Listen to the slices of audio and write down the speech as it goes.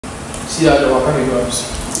See how the worker goes.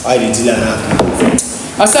 Why did you like that?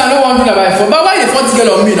 I said I don't want to buy phone, but why the phone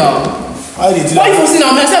girl on me now? Why did you why like you see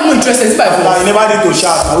now? I said I'm not interested in buy phone. You never need to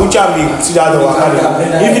shout. I will try me. See how the worker even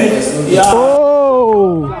yeah.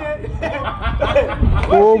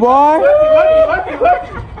 Oh boy.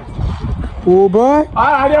 Oh boy.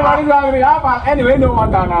 I didn't want to anyway, no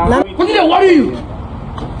one now. What did they worry you?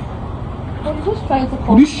 I'm just trying to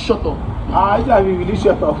call. Will you shut up? It's like we will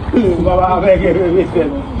shut up. Baba, I beg you.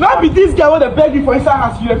 Not be this guy when they beg you for inside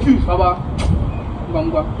house, you refuse. Baba,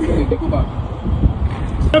 go back.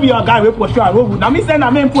 Maybe your guy will push you and road. Now me send a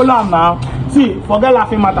main pull on now. See, forget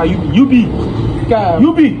laughing matter. You be. Guy.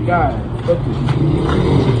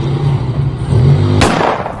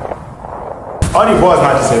 All the balls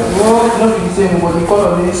not the same. No, not the same, but the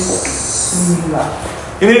color is similar.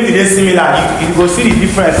 Even if it is similar, you go see the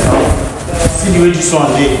difference now. See the way this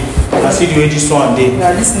one day. I see the way this one day.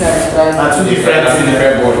 Yeah, this is not two different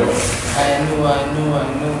balls. I know.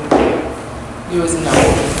 It was in that.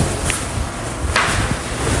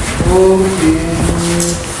 Okay.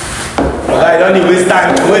 I don't need waste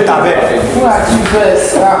time. Wait a bit. Who are you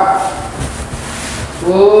first?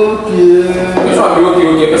 Okay. This one be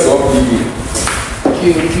okay, person of TV.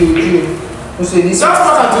 Okay. Just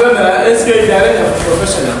what I'm doing, let's get you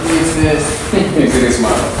professional. Yes. This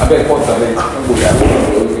man. I bet what I bet.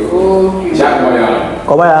 Okay. Jack Moya.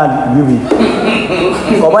 Come on, Yubi.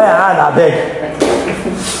 Come on, I beg.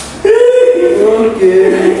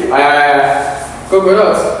 Okay.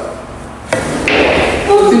 Coconut.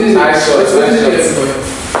 Nice shot.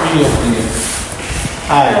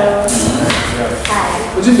 Hi.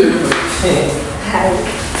 What you doing? Hi.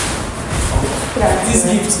 This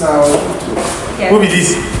gift now. Who be this?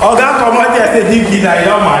 Oh, God, come on here. Say, give me that. You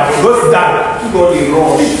don't mind. Go sit down. Go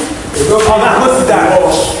sit down.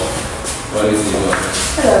 What is it?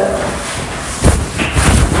 Hello.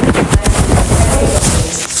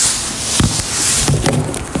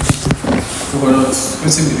 Coconut.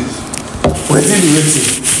 What's in this? Waiting.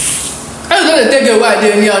 I'm going to take a while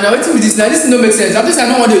there now. Waiting with this now. This no make sense. I'm just I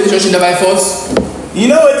don't want the relationship by force. You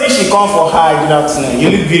know what she come for her good afternoon. You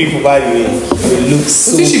look beautiful by the way. You look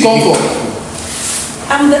so what she come for?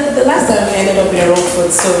 The last time I ended up in a wrong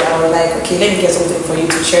foot, so I was like, okay, let me get something for you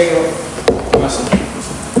to cheer you up.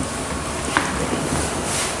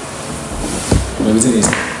 Everything is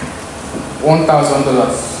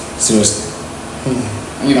 $1,000. seriously.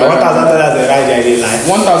 $1,000 the right I didn't like. $1,000.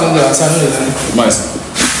 I know the Nice.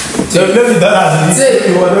 So let me dollars with this.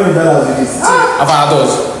 You want let me dollars with this.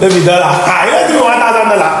 Let me dollar. You don't do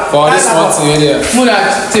 $1,000. For this one thing here. Mona,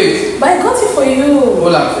 take. But I got it for you.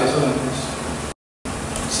 Hold on first.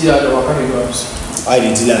 See how the worker goes. Why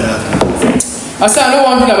did you like that? I said I don't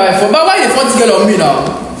want to buy phone, but why the phone girl on me now?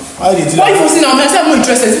 Why did you Why like you forcing now? I said I'm not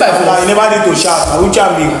interested in buy phone. You never need to shout. I will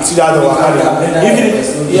try me. See that the worker. Even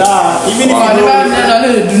if you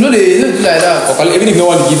No, they do like that. Even if you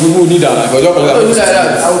want to give people need that, if you don't do like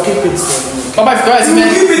that. I will keep it. Baba, if you guys, man,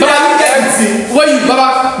 where you,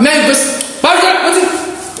 Baba, man, just, Baba,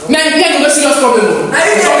 man, you got serious problem.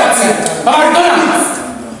 Baba, return it.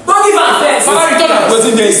 Don't give her first. Baba, return it. what's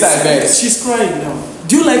in the inside, man? She's crying now.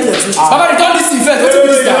 Do you like her? Baba, return this thing first. What is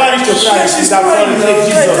this guy? She's crying.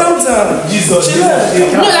 Calm down. Jesus. You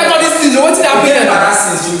don't like all these things. What did happen?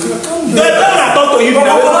 Don't talk to you.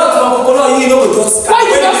 You know just. Why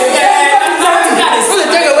you just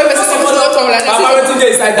take away my sister? Like that. Mama, waiting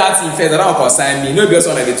there inside that thing first. I don't concern me. No be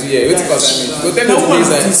also like the 2 years. Waiting concern me. Go tell me to be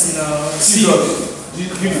inside. See,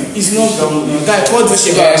 it's not done. Guy, what do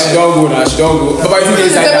she Yeah, she don't go now. She don't go. Baba, waiting there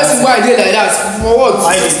inside that. Why I did like that? For what?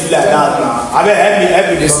 Why did you like that now? I mean, help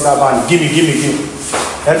me block that man. Give me.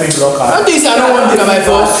 Help me block her. Don't think I don't want to be my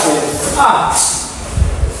boss.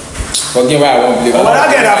 Forget why I won't play. But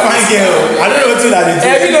I get a fine girl. I don't know what to do.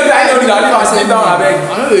 You know that. I know that. I sit down. I beg.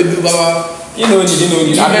 I know what you do, Baba. You know it.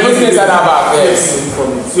 I beg. What's inside that bag first?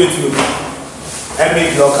 Sweet to me. Help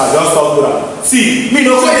me block her. Just talk to her. See, me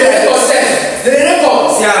no. The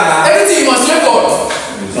record. Yeah. Everything you must record.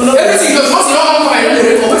 Everything you must not come and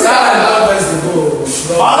record. What's that?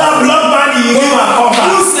 Other block money you give and come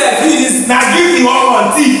back. Who said this? Now give the one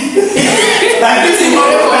on tea. Like this is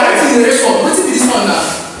not record. Everything is record. What's this one now?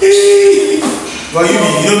 But you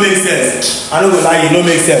don't make sense. I don't go lie, you don't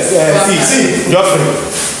make sense. See, Geoffrey.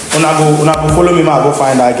 When I go follow me, I go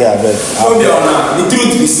find that girl. The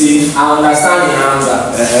truth be say, I understand the anger.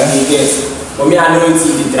 You get. For me, I know it's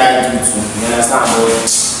the dry truth. You understand? But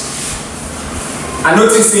I know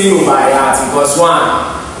it's saying over that because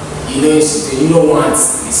one, you don't want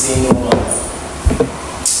the saying no want.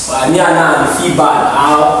 But me and now feel bad.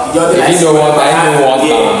 How you know what? I know what.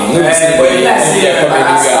 I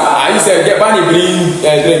used to get money bring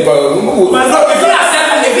drink.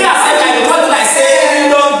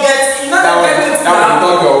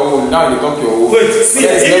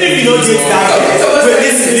 with that girl. Wait,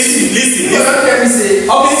 listen. Don't let me say.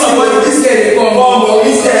 Okay, somebody. This girl dey come.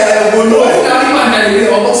 This girl go know.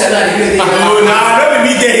 No, nah, don't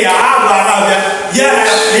be there. Yeah, our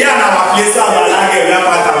place.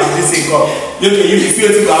 Okay, you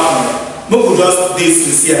feel to happen. No could just this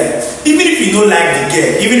sincere. Even if you don't like the girl,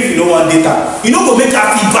 even if you don't want data, you know go make her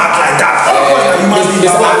feel bad like that. Of course, you must be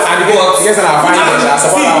bad. And go, yes, and I find them.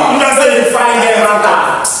 See, you just say you find them after.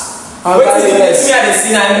 Wait till the see at the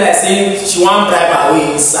scene and like saying she want drive her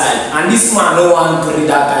way inside, and this man no one gree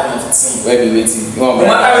that kind of thing. Where be waiting? No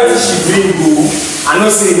matter what she bring go, I know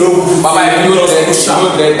say no good. Baba, if you don't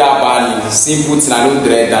dread that badly, simple thing, I don't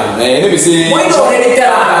dread that. Let me say. Why you already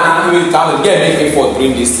tell her? Come get make effort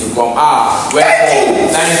bring this thing come.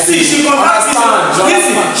 See, she contact me.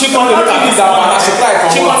 Listen, she contact me this morning.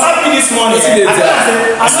 She contact me this morning.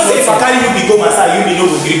 I know say if I carry you be go my side, you be no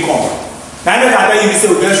go gree come. Now I know that you be say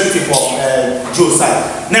we get shooting for Joe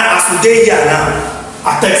side. Now as we dey here now,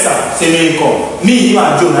 I text her say make him come. Me, you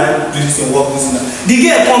and Joe now do this and work this now. The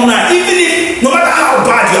girl come now, even if no matter how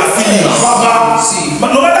bad you are feeling, but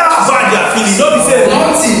no matter how bad you are feeling, don't be say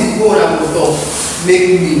one thing go and go talk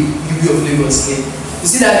make me give you of Lagos skin. You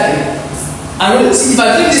see that thing? I know. See, if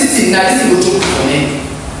I drink this thing, now this thing will choke me for me.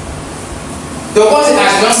 The one thing I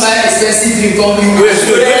should not buy expensive drink come bring me.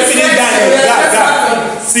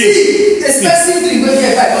 See, expensive drink wey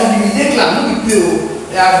get five come bring me. Dey clap, no be play o.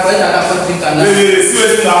 Yeah, but I don't drink and wait, see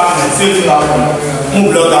wetin happen.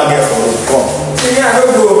 Who block that girl for us? Come. Yeah, I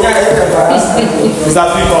don't go. Yeah, Mr.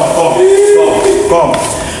 P, come.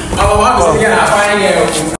 Our mom is again a fine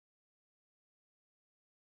girl.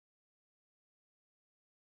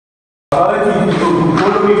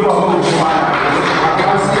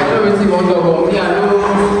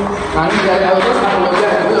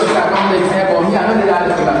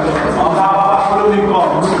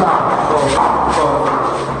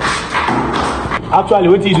 Actually,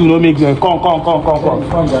 what you do no make sense. Come.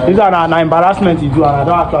 This is an embarrassment you do, and I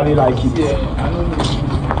don't actually like it. Yeah, I know.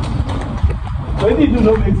 What you do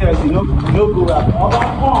no make sense. You no go back.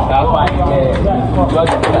 That fine girl.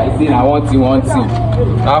 Just like saying I want you.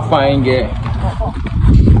 That fine girl.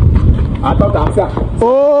 I thought I'm saying.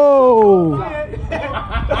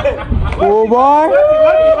 Oh boy.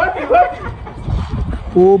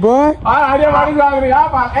 Oh boy.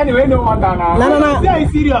 Anyway, no wonder now. No. Are you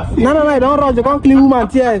serious? No, don't rush. You can't clean woman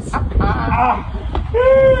tears. Nice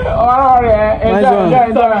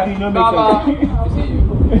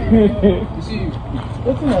You see you.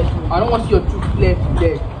 I don't want to see your tooth left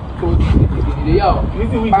there.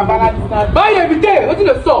 Buy every day. What's in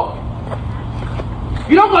the store?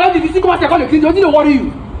 You don't collect the DC come and clean. What did they worry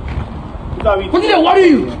you? What did they worry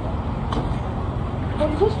you?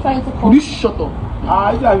 I'm just trying to Will you shut up?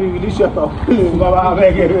 This guy will really shut up. Baba, I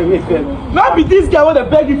beg. Not be this guy when they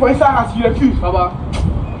beg you for inside house, you refuse. Baba,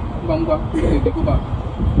 go back.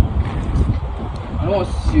 I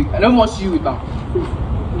don't want to see you with them.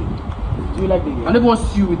 Do you like the game? I never want to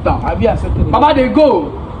see you with them. I'll be accepted. Baba, they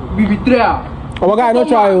go. We betray. Oh my God,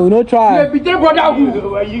 no try. You betray brother who?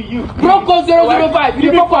 You. Bronco 005.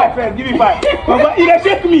 Give me 5 first. Give me 5. Baba, you can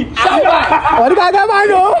shake me. Shut up. What the guy got my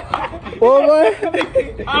no? Oh boy.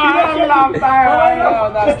 Calm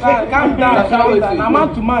down. I'm man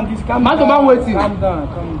to man. This calm down. Man to man waiting. Calm down.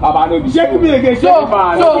 Baba, no be Shake me again. So, if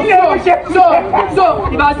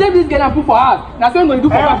I save this girl and put for her, that's what I'm going to do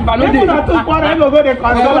for her. If I know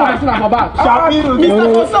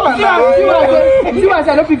see why I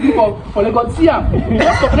say I don't pick you for Lagos. See him.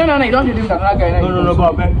 No, you don't do this with another guy. No,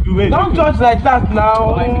 but you wait. Don't judge like that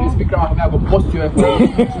now. If you speak around, I go bust your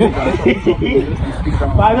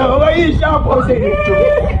I know, but you sharp or say the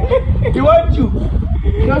joke. He want you.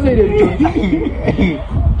 You don't say the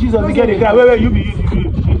joke. Jesus, you get the guy. Wait, you be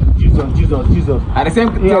Jesus. At the same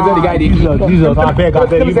time, the guy did. Jesus, I beg.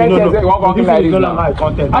 You no longer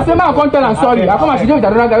content. I say man content and sorry. I come and sit with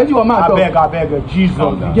another guy. What you want man talk? I beg. Jesus,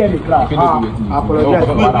 you get the class. Apologize.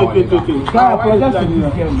 Wait. Apologize to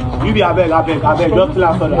this girl now. You be I beg. Just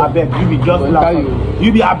last sorry. I beg. You be just last.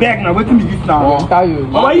 You be I beg now. Wetin be this now? I tell you.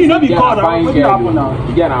 But you no be called now. Wetin happen now?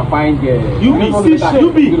 You get a fine girl. You be see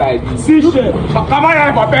shit. Come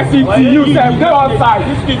on, for person. You say go one side.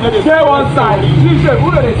 This kid go one side. See shit. Who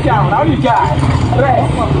do they see? Now you guys.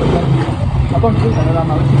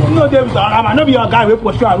 No, David, I no be your guy. We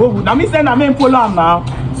push you. Now me say na me follow am now.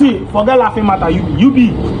 See, forget laughing matter. You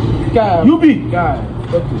be. Guy. Okay. You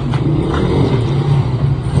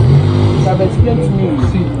have explained to me.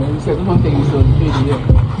 See, you said don't take this one.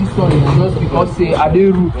 This one is just because say I dey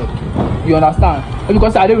rude. You understand?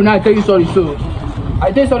 Because I dey rude now I tell you sorry so.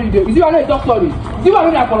 I tell sorry. You see, I know you talk sorry. See, I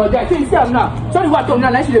know they apologize. See, I'm now. Sorry, what talk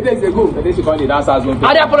now? Like she the best they go. But then she call the dancer zone.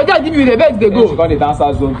 I apologize. Give you the best they go. She call the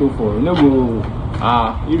dancer zone too for. You know go.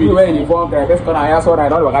 You be where you phone guy. Let's call her. I saw that.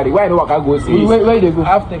 Don't work at it. Where I know what I go see. Where they go?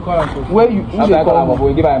 After call. Where you? Who they call?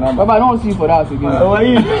 We give her a number. But I don't see for that again. Why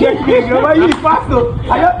you check me? Why you fast though?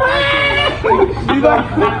 I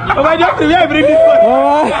just bring this one.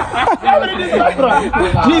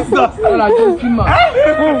 Jesus.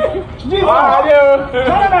 Jesus.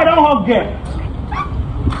 I don't hug them.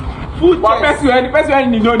 Food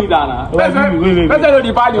person you don't need that.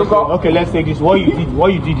 Okay, let's take this. What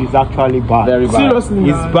you did is actually bad. Very bad. Seriously,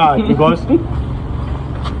 it's bad because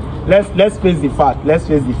let's face the fact. Let's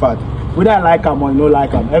face the fact. Whether I like him or no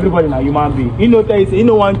like him, everybody is a human being. You know, you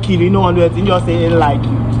know one kill, you know one do it, you just say ain't like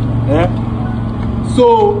you. Eh?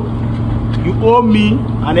 So you owe me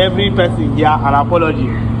and every person here an apology.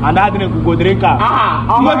 And that didn't go drink her.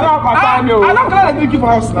 I'm not gonna drink it for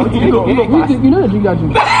house now. You know the drink that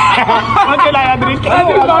drink. Okay, like drink. You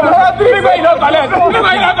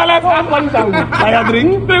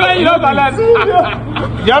don't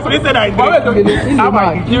drink. Just listen, I drink.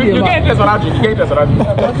 You get interest for that drink. You get interest for that drink.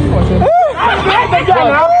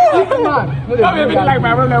 Like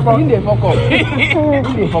my brother. In the fuck up.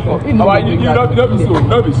 You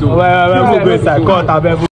don't be so. Well, go inside. God,